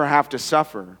you'll never have to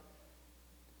suffer.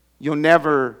 You'll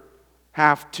never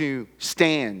have to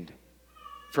stand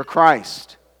for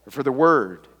Christ or for the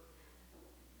Word.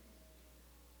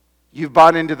 You've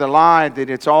bought into the lie that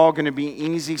it's all going to be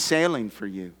easy sailing for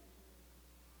you.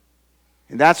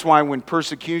 And that's why when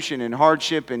persecution and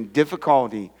hardship and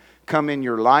difficulty come in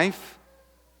your life,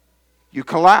 you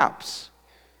collapse.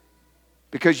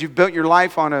 Because you've built your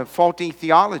life on a faulty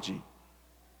theology,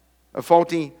 a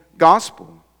faulty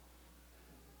gospel.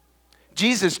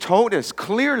 Jesus told us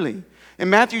clearly in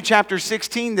Matthew chapter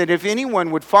 16 that if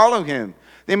anyone would follow him,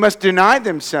 they must deny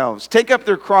themselves, take up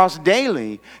their cross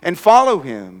daily, and follow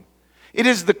him. It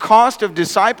is the cost of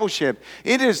discipleship.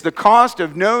 It is the cost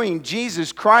of knowing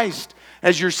Jesus Christ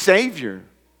as your Savior.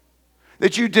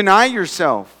 That you deny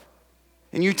yourself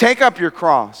and you take up your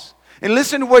cross. And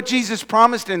listen to what Jesus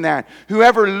promised in that.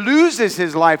 Whoever loses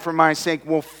his life for my sake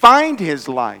will find his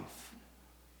life.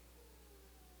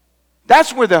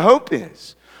 That's where the hope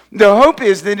is. The hope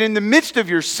is that in the midst of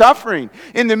your suffering,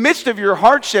 in the midst of your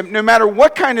hardship, no matter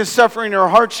what kind of suffering or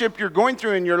hardship you're going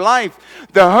through in your life,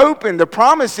 the hope and the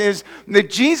promise is that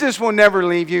Jesus will never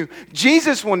leave you.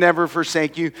 Jesus will never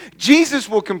forsake you. Jesus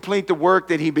will complete the work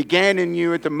that he began in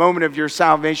you at the moment of your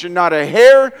salvation. Not a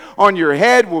hair on your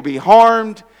head will be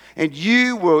harmed, and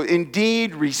you will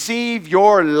indeed receive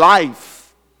your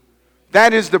life.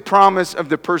 That is the promise of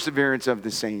the perseverance of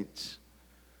the saints.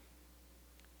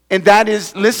 And that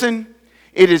is, listen,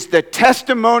 it is the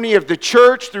testimony of the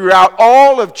church throughout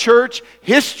all of church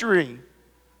history.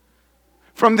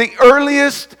 From the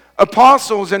earliest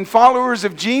apostles and followers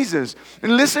of Jesus.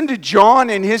 And listen to John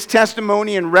and his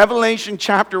testimony in Revelation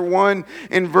chapter 1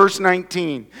 and verse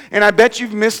 19. And I bet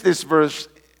you've missed this verse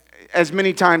as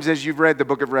many times as you've read the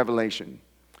book of Revelation.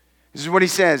 This is what he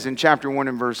says in chapter 1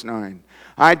 and verse 9.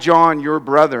 I, John, your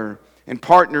brother and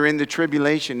partner in the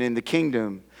tribulation, in the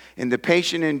kingdom, in the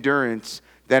patient endurance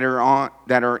that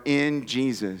are in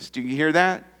Jesus. Do you hear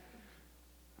that?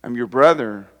 I'm your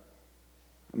brother.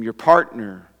 I'm your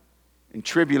partner in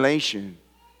tribulation,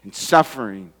 in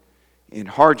suffering, in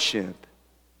hardship,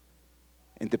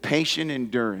 and the patient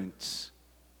endurance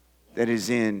that is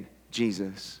in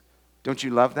Jesus. Don't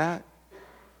you love that?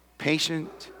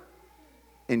 Patient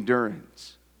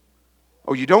endurance.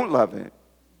 Oh, you don't love it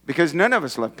because none of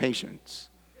us love patience,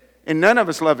 and none of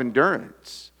us love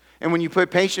endurance. And when you put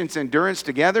patience and endurance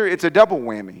together, it's a double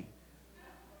whammy.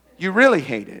 You really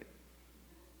hate it.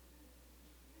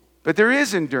 But there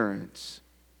is endurance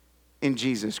in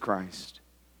Jesus Christ.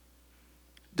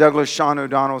 Douglas Sean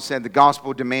O'Donnell said, the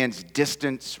gospel demands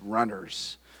distance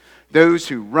runners. Those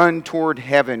who run toward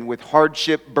heaven with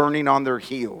hardship burning on their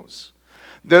heels.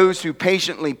 Those who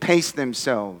patiently pace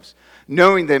themselves,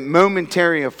 knowing that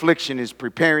momentary affliction is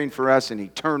preparing for us an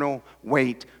eternal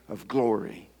weight of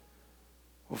glory.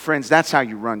 Well, friends, that's how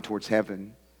you run towards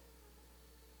heaven.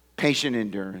 Patient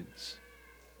endurance.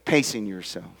 Pacing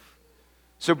yourself.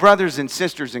 So brothers and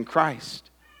sisters in Christ,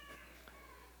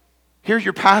 here's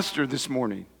your pastor this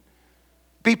morning.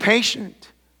 Be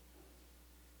patient.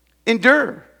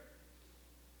 Endure.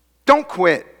 Don't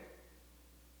quit.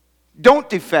 Don't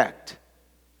defect.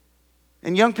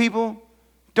 And young people,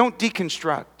 don't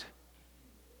deconstruct.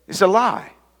 It's a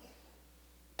lie.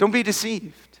 Don't be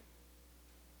deceived.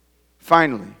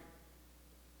 Finally,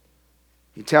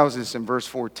 he tells us in verse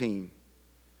 14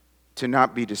 to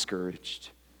not be discouraged.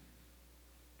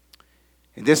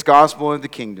 And this gospel of the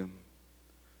kingdom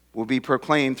will be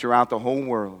proclaimed throughout the whole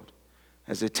world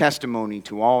as a testimony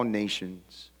to all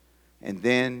nations, and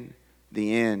then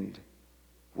the end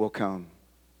will come.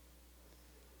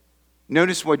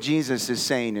 Notice what Jesus is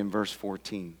saying in verse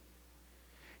 14.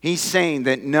 He's saying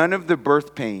that none of the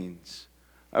birth pains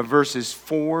of verses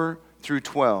 4 through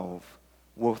 12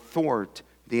 will thwart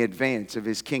the advance of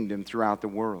his kingdom throughout the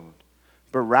world.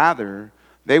 but rather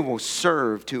they will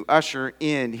serve to usher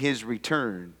in his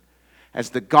return,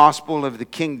 as the gospel of the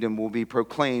kingdom will be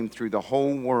proclaimed through the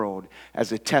whole world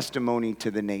as a testimony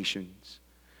to the nations.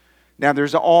 Now,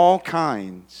 there's all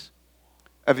kinds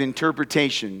of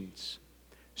interpretations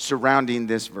surrounding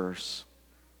this verse.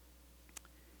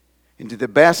 And to the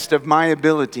best of my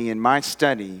ability in my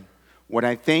study, what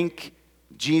I think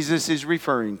Jesus is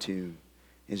referring to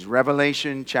is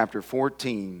Revelation chapter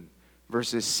 14,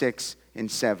 verses 6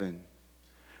 and 7,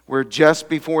 where just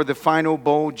before the final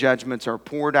bowl judgments are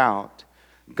poured out,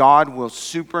 God will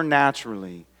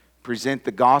supernaturally present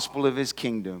the gospel of his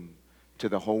kingdom to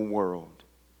the whole world.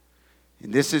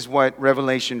 And this is what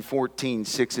Revelation 14,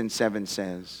 6 and 7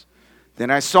 says. Then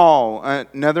I saw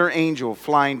another angel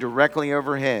flying directly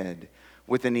overhead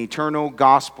with an eternal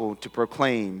gospel to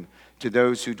proclaim to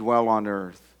those who dwell on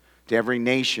earth, to every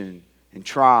nation and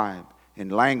tribe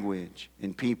and language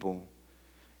and people.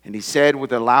 And he said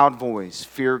with a loud voice,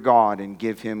 "Fear God and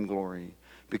give him glory,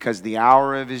 because the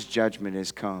hour of his judgment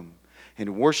has come,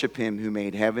 and worship him who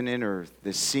made heaven and earth,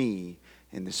 the sea,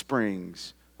 and the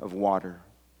springs of water."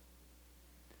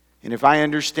 And if I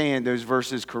understand those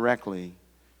verses correctly,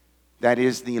 that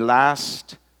is the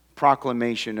last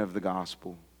proclamation of the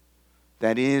gospel.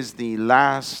 That is the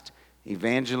last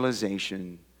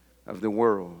evangelization of the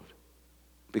world,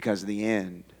 because the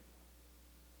end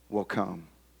will come.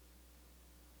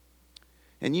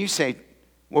 And you say,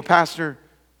 well, Pastor,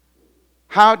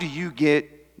 how do you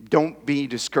get "don't be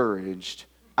discouraged"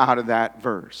 out of that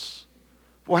verse?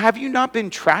 Well, have you not been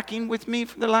tracking with me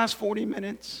for the last 40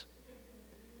 minutes?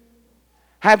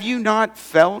 Have you not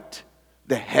felt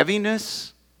the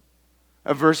heaviness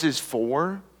of verses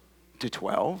 4 to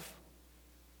 12?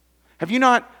 Have you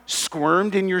not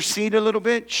squirmed in your seat a little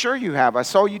bit? Sure you have. I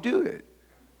saw you do it.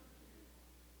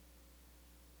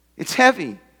 It's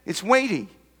heavy. It's weighty.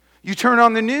 You turn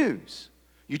on the news.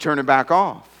 You turn it back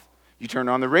off. You turn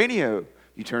on the radio.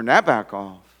 You turn that back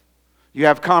off. You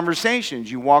have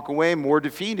conversations. You walk away more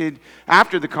defeated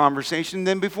after the conversation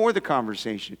than before the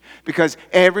conversation, because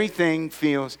everything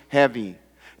feels heavy.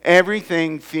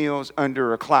 Everything feels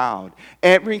under a cloud.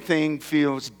 Everything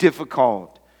feels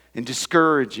difficult and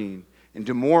discouraging and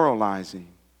demoralizing.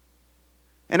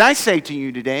 And I say to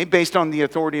you today, based on the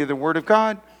authority of the Word of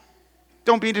God,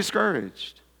 don't be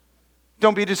discouraged.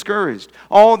 Don't be discouraged.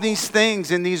 All these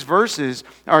things in these verses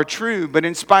are true, but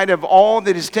in spite of all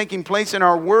that is taking place in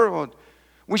our world,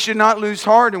 we should not lose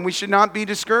heart and we should not be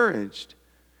discouraged.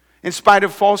 In spite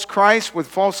of false Christ with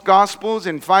false gospels,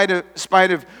 in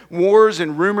spite of wars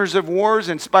and rumors of wars,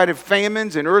 in spite of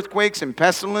famines and earthquakes and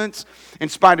pestilence, in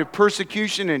spite of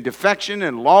persecution and defection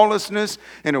and lawlessness,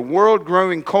 in a world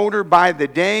growing colder by the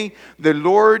day, the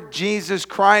Lord Jesus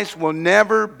Christ will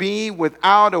never be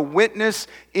without a witness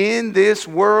in this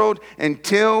world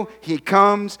until he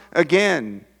comes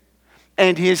again.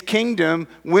 And his kingdom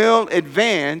will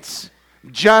advance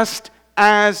just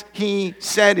as he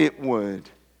said it would.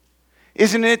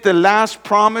 Isn't it the last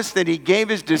promise that he gave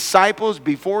his disciples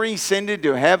before he ascended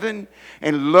to heaven?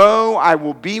 And lo, I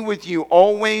will be with you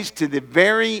always to the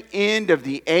very end of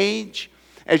the age,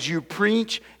 as you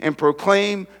preach and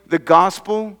proclaim the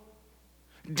gospel.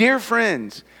 Dear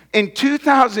friends, in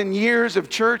 2,000 years of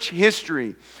church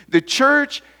history, the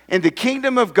church and the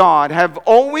kingdom of God have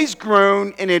always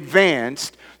grown and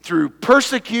advanced through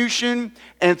persecution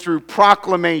and through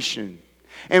proclamation.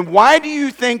 And why do you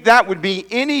think that would be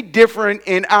any different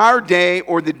in our day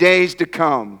or the days to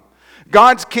come?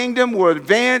 God's kingdom will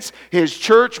advance, his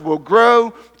church will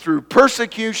grow through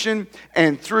persecution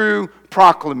and through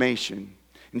proclamation.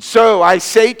 And so I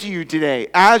say to you today,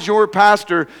 as your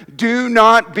pastor, do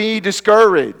not be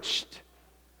discouraged.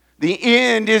 The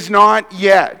end is not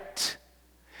yet.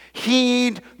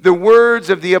 Heed the words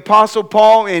of the Apostle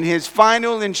Paul in his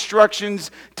final instructions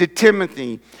to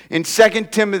Timothy in 2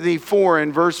 Timothy 4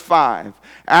 and verse 5.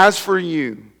 As for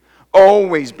you,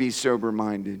 always be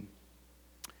sober-minded.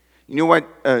 You know what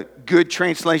a good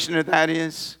translation of that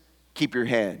is? Keep your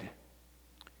head.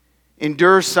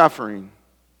 Endure suffering.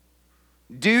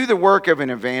 Do the work of an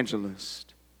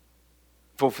evangelist.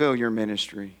 Fulfill your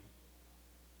ministry.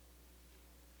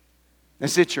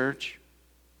 That's it, church.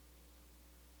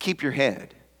 Keep your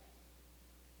head.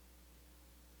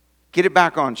 Get it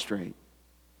back on straight.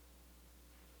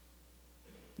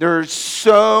 There are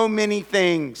so many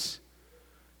things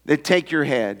that take your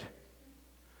head.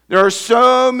 There are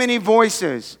so many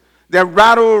voices that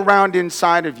rattle around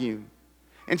inside of you.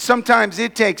 And sometimes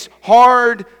it takes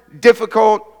hard,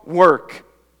 difficult work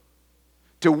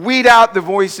to weed out the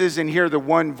voices and hear the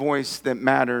one voice that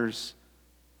matters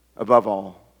above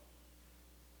all.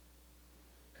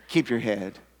 Keep your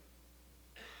head.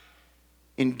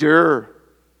 Endure.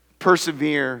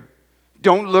 Persevere.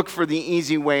 Don't look for the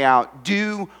easy way out.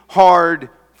 Do hard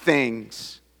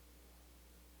things.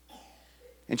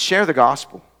 And share the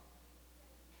gospel.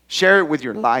 Share it with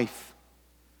your life.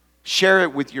 Share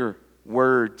it with your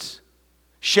words.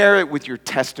 Share it with your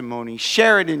testimony.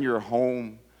 Share it in your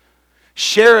home.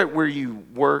 Share it where you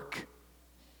work.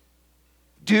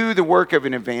 Do the work of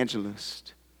an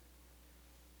evangelist.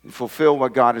 And fulfill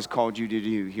what God has called you to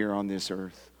do here on this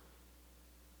earth.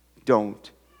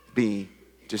 Don't be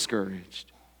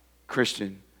discouraged.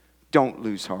 Christian, don't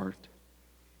lose heart.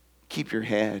 Keep your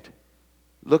head.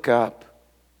 Look up.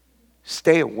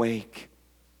 Stay awake.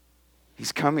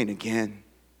 He's coming again.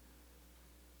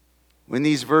 In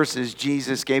these verses,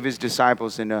 Jesus gave his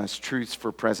disciples and us truths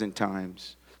for present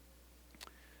times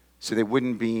so they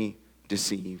wouldn't be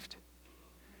deceived.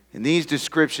 And these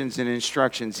descriptions and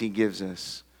instructions he gives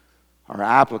us are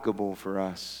applicable for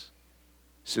us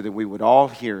so that we would all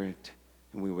hear it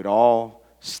and we would all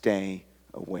stay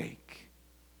awake.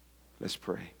 Let's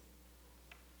pray.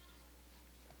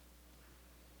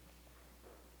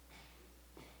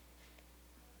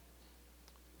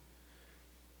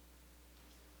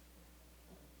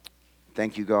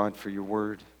 Thank you, God, for your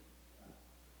word.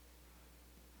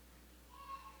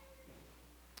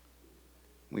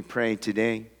 We pray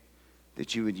today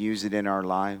that you would use it in our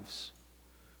lives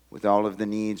with all of the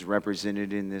needs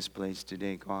represented in this place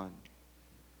today, God.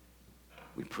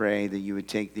 We pray that you would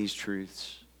take these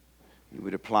truths, you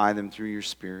would apply them through your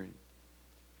Spirit.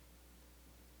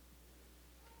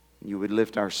 You would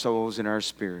lift our souls and our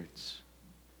spirits.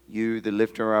 You, the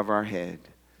lifter of our head,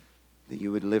 that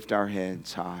you would lift our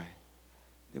heads high,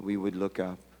 that we would look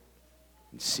up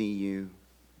and see you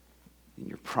in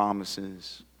your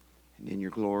promises and in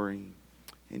your glory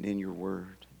and in your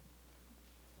word.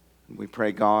 And we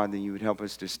pray, God, that you would help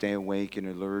us to stay awake and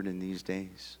alert in these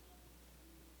days.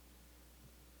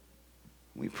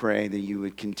 We pray that you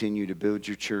would continue to build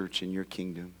your church and your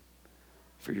kingdom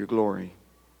for your glory.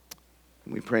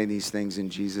 And we pray these things in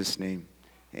Jesus' name.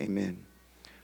 Amen.